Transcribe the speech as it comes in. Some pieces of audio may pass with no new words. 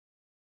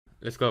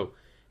Let's go.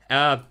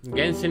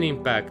 Genshin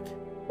Impact.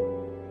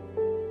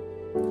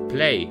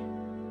 Play.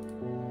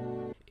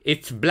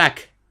 It's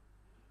black.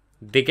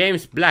 The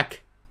game's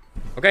black.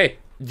 Okay.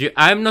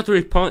 I'm not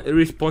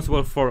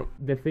responsible for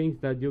the things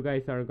that you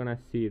guys are gonna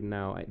see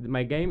now.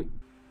 My game.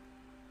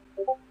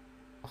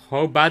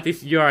 How bad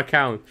is your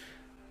account?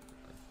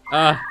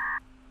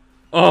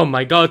 Oh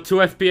my god, 2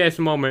 FPS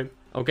moment.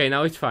 Okay,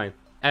 now it's fine.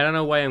 I don't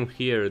know why I'm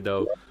here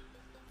though.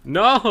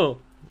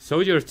 No! So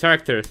your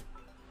characters.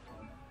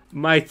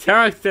 My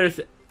characters.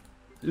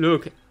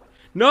 Look.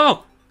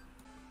 No!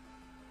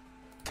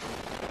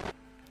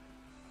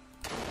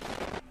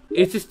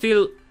 It's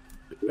still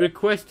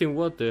requesting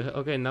water.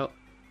 Okay, now.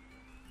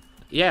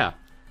 Yeah.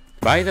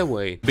 By the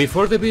way,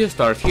 before the video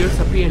starts, here's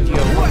a PNG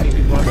of one.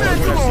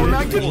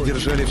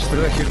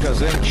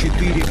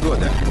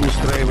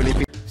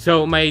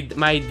 So my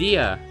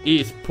idea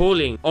is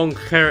pulling on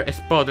her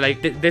spot,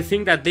 like the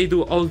thing that they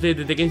do all the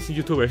Genshin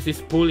YouTubers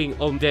is pulling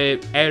on the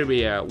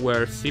area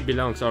where she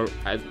belongs or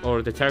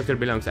the character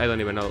belongs. I don't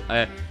even know.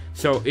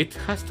 So it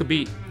has to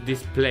be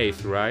this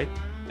place, right?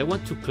 I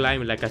want to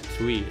climb like a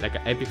tree, like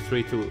an epic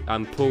tree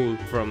and pull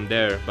from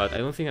there, but I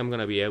don't think I'm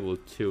gonna be able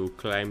to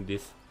climb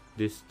these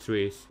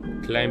trees.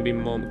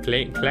 Climbing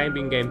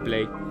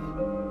gameplay.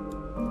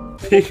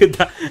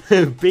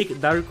 Big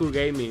Darku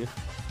gaming.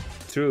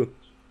 True.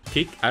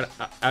 Kick, I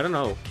don't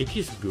know. Kick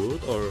is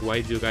good, or why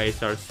you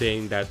guys are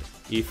saying that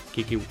if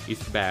Kick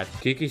is bad?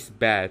 Kick is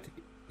bad.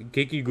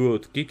 Kick is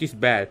good. Kick is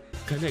bad.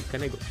 Can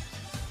I go?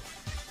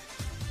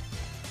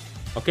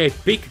 Okay,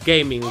 pick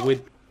gaming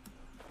with.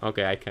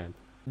 Okay, I can't.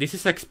 This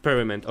is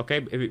experiment. Okay,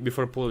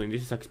 before pulling,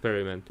 this is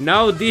experiment.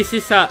 Now this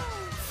is a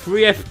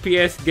 3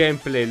 FPS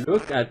gameplay.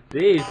 Look at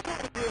this.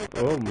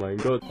 Oh my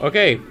god.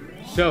 Okay,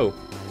 so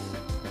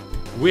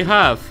we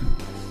have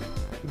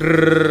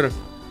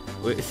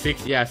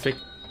 6. Yeah, 6.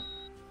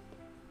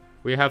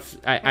 We have.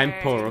 I'm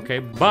poor. Okay,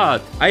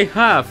 but I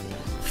have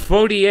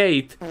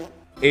 48.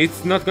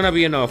 It's not gonna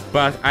be enough.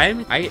 But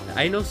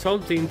I know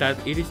something that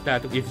it is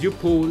that if you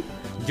pull,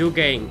 you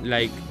gain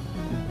like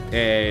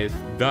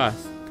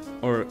dust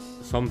or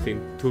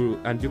something too,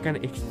 and you can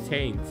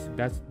exchange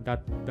that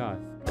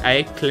dust.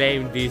 I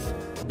claim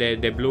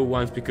the blue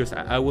ones because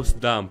I was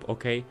dumb.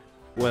 Okay,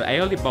 well I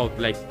only bought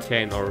like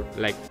 10 or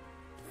like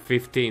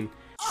 15.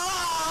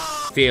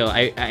 Still,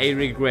 I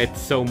regret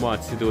so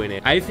much doing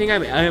it. I think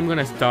I'm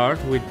gonna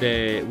start with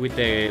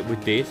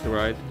this,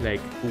 right?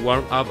 Like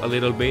warm up a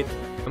little bit.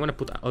 I'm gonna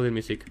put other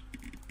music.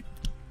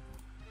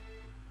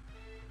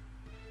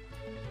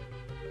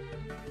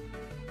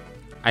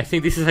 I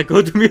think this is a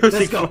good music.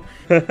 Let's go.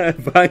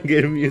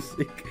 Banger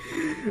music.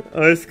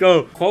 Let's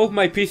go. Hope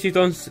my PC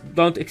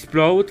don't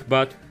explode,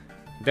 but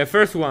the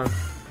first one.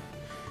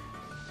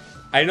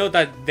 I know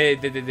that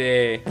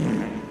the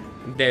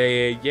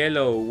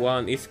yellow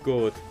one is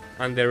good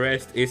and the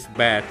rest is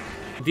bad.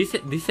 This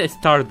is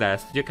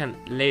Stardust. You can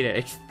later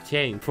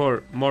exchange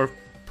for more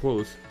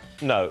pulls.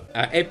 No.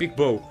 Epic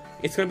bow.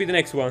 It's gonna be the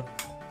next one.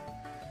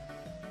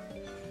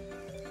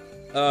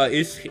 I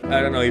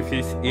don't know if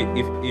he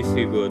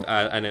good.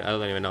 I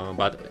don't even know,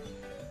 but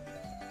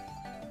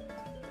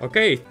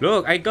okay.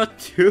 Look, I got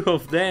 2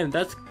 of them.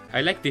 I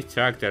like this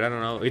character. I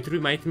don't know. It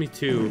reminds me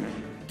to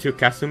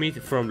Kasumi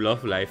from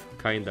Love Live,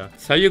 kinda.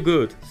 So you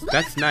good?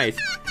 That's nice.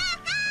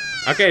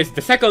 Okay, it's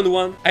the second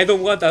one. I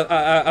don't want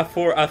a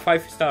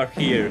 5-star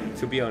here,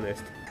 to be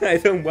honest. I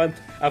don't want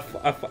a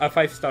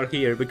 5-star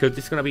here because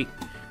it's gonna be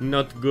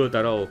not good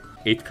at all.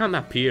 It can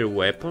appear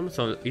weapons,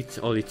 so it's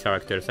only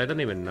characters. I don't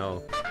even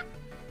know.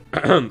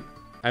 I'm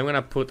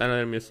gonna put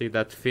another music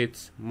that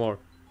fits more.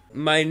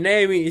 My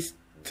name is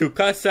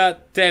Tsukasa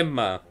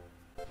Tenma.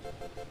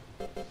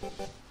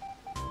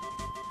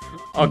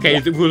 Okay,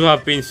 it would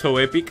have been so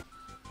epic.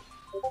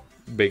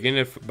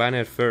 Beginner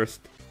banner first.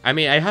 I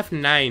mean, I have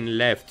 9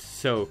 left,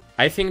 so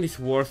I think it's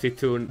worth it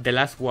to the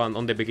last one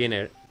on the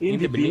beginner. In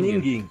the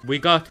beginning, we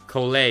got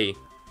Kolei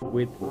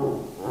with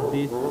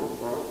this.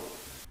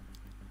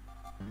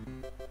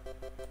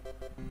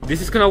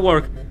 This is gonna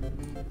work.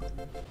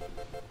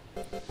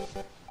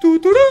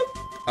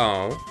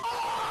 Oh,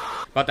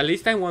 but at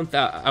least I want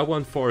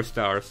 4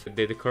 stars.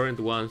 The current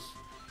ones,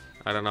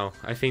 I don't know.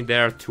 I think they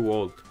are too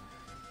old.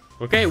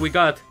 Okay, we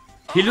got.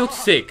 He looks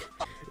sick.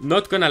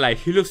 Not gonna lie,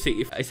 he looks sick.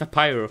 It's a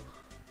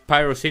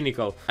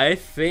pyrocynical. I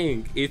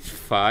think it's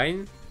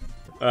fine.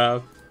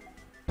 Oh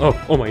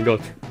my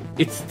god,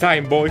 it's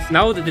time, boys.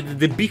 Now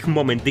the big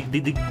moment.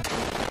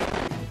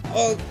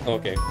 Oh,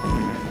 okay.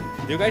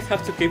 You guys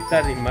have to keep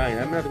that in mind.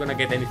 I'm not gonna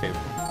get anything.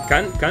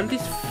 Can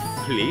this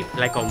flip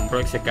like on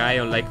Sekai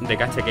or like the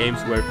gacha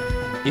games where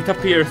it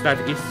appears that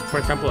it's, for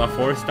example, a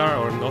 4-star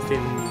or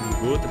nothing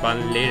good, but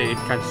later it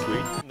can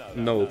switch?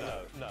 Nope.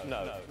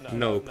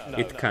 Nope,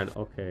 it can't.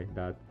 Okay,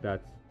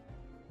 that's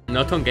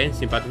not on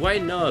Genshin, but why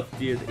not,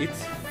 dude?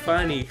 It's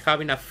funny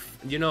having a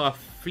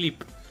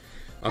flip.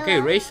 Okay,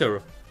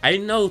 Razor. I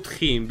know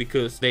him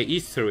because the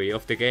history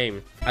of the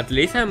game. At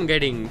least I'm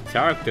getting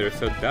characters,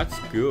 so that's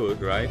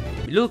good, right?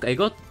 Look, I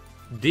got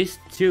this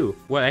too.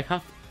 Well, I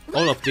have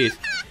all of this.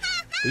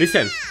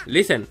 Listen.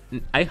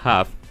 I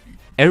have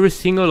every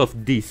single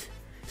of these.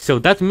 So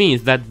that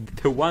means that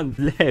the one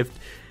left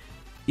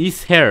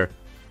is her.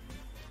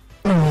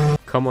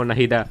 Come on,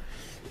 Nahida.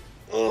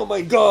 Oh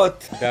my god!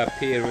 The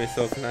appearance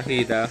of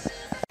Nahida.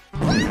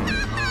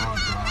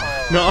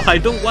 No, I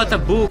don't want a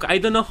book. I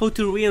don't know how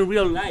to read in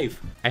real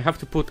life. I have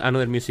to put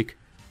another music.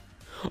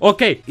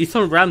 Okay, it's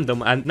on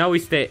random and now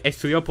it's the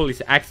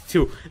Studiopolis Act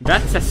 2.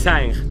 That's a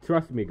sign.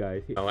 Trust me,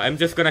 guys. Oh, I'm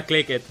just gonna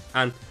click it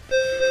and...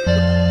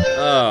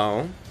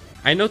 Oh...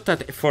 I know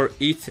that for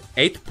each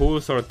 8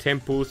 pulls or 10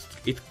 pulls,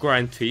 it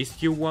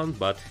guarantees you one,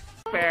 but...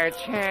 Spare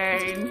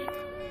change.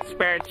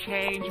 Spare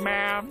change,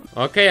 ma'am.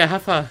 Okay,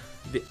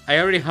 I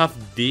already have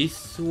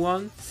this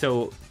one,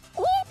 so...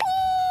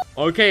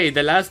 Okay,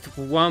 the last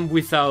one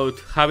without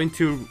having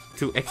to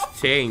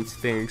exchange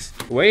things.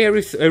 Why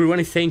everyone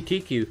is saying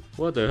Kiki?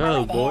 What the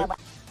hell, boy?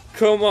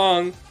 Come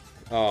on!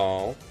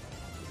 Oh...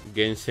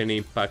 Genshin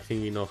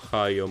impacting in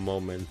Ohio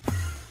moment.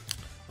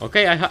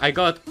 Okay, I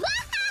got...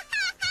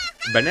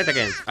 Bennett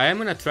again. I am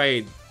gonna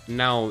try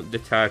now the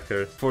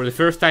character for the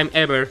first time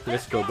ever.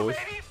 Let's go, boys.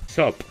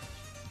 Shop.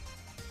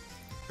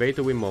 Pay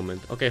to win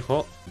moment. Okay,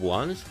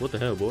 once? What the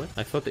hell, boy?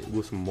 I thought it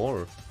was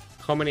more.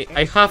 How many?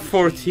 I have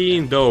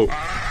 14 though.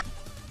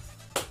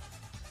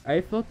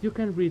 I thought you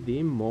can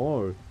redeem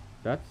more.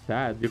 That's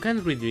sad. You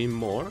can redeem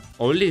more?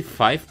 Only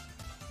 5?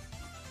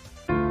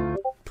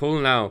 Pull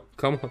now.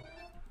 Come on.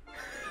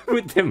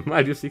 With the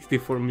Mario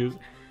 64 music.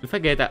 If I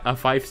get a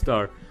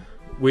 5-star.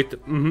 With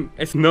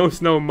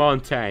Snow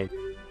Mountain.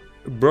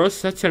 Bro's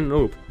such a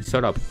noob.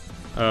 Shut up.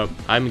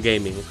 I'm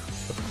gaming.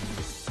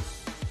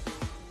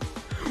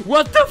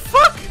 What the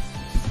fuck?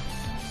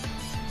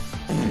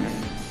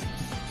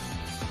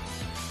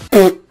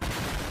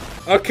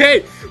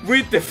 Okay,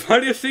 with the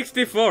Mario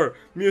 64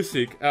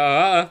 music.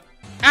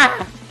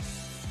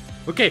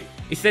 Okay,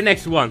 it's the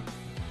next one.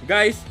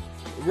 Guys,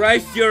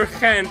 raise your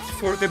hands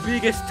for the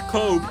biggest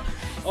scope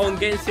on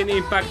Genshin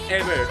Impact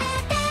ever.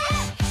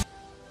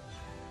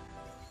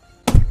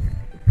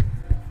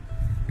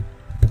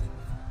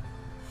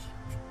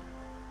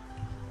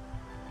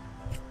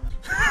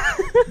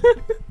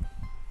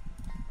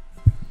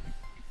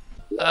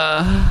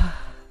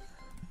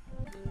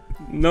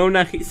 No,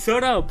 Nahida,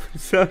 shut up!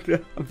 Shut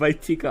up! I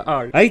take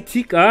art. I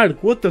take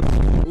art. What the?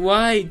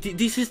 Why?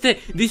 This is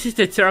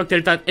the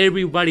character that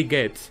everybody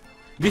gets.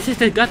 This is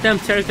the goddamn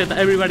character that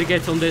everybody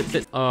gets on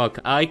the. Oh,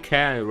 I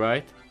can,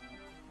 right?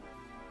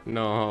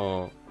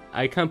 No,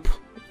 I can't.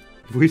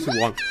 Which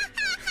one?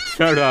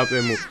 Shut up,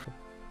 Emu.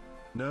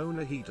 No,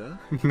 Nahida.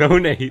 No,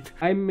 Nahida.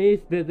 I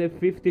missed the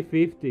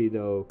 50-50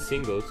 though.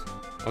 Singles.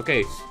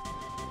 Okay,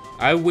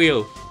 I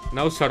will.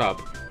 Now shut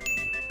up.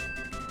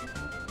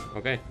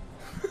 Okay.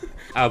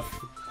 A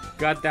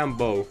goddamn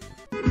bow.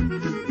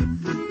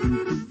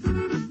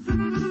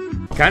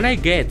 Can I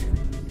get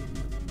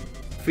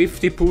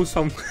 50 pulls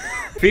on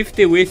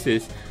 50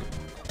 wishes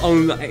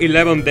on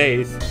 11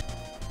 days?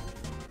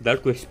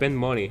 That could spend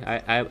money.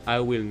 I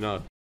will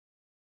not.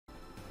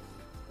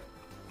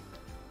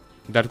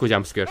 That could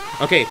jump scare.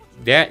 Okay,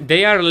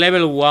 they are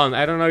level 1.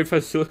 I don't know if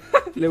I should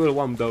level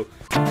 1 though.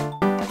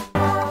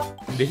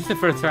 This is the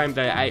first time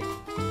that I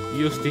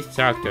use this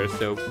character,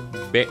 so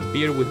bear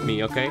with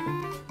me, okay?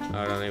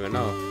 I don't even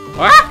know.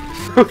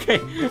 Ah! Okay.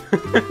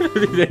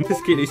 The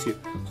skill issue.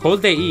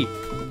 Hold the E.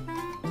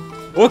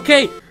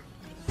 Okay.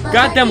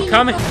 Goddamn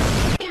coming.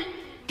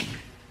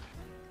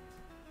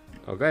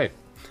 Okay.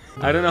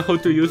 I don't know how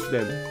to use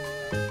them.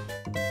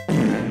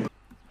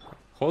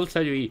 Hold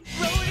Sayu E.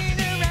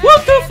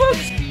 What the fuck?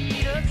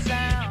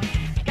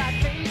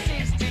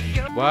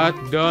 What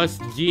does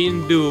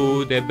Jin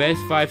do? The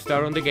best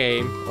 5-star on the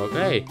game.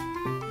 Okay.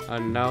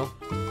 And now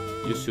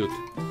you shoot.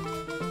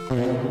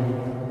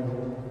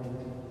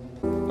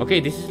 Okay,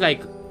 this is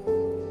like...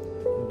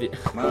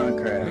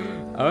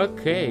 Minecraft.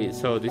 Okay,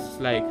 so this is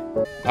like...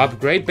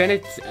 Upgrade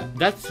Bennett.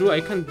 That's true,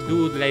 I can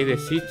do like the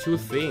C2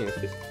 things.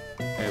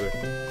 Ever.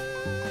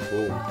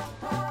 Boom.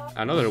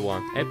 Another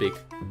one. Epic.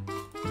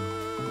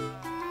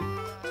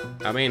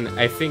 I mean,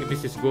 I think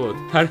this is good.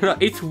 I don't know,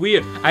 it's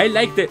weird. I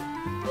like the...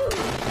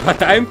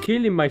 But I'm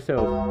killing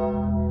myself.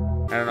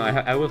 I don't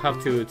know, I will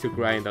have to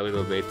grind a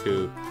little bit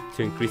to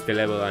increase the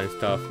level and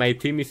stuff. My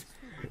team is...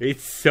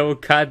 It's so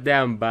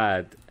goddamn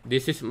bad.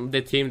 This is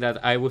the team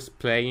that I was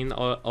playing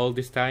all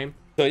this time.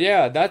 So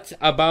yeah, that's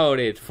about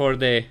it for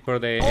the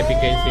Epic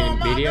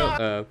Genshin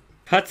video.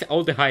 That's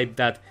all the hype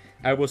that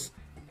I was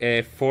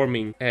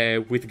forming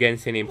with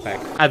Genshin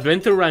Impact.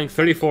 Adventure rank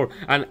 34,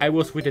 and I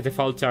was with the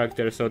default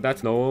character, so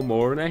that's no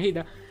more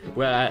Nahida.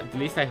 Well, at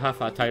least I have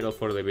a title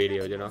for the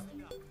video, you know.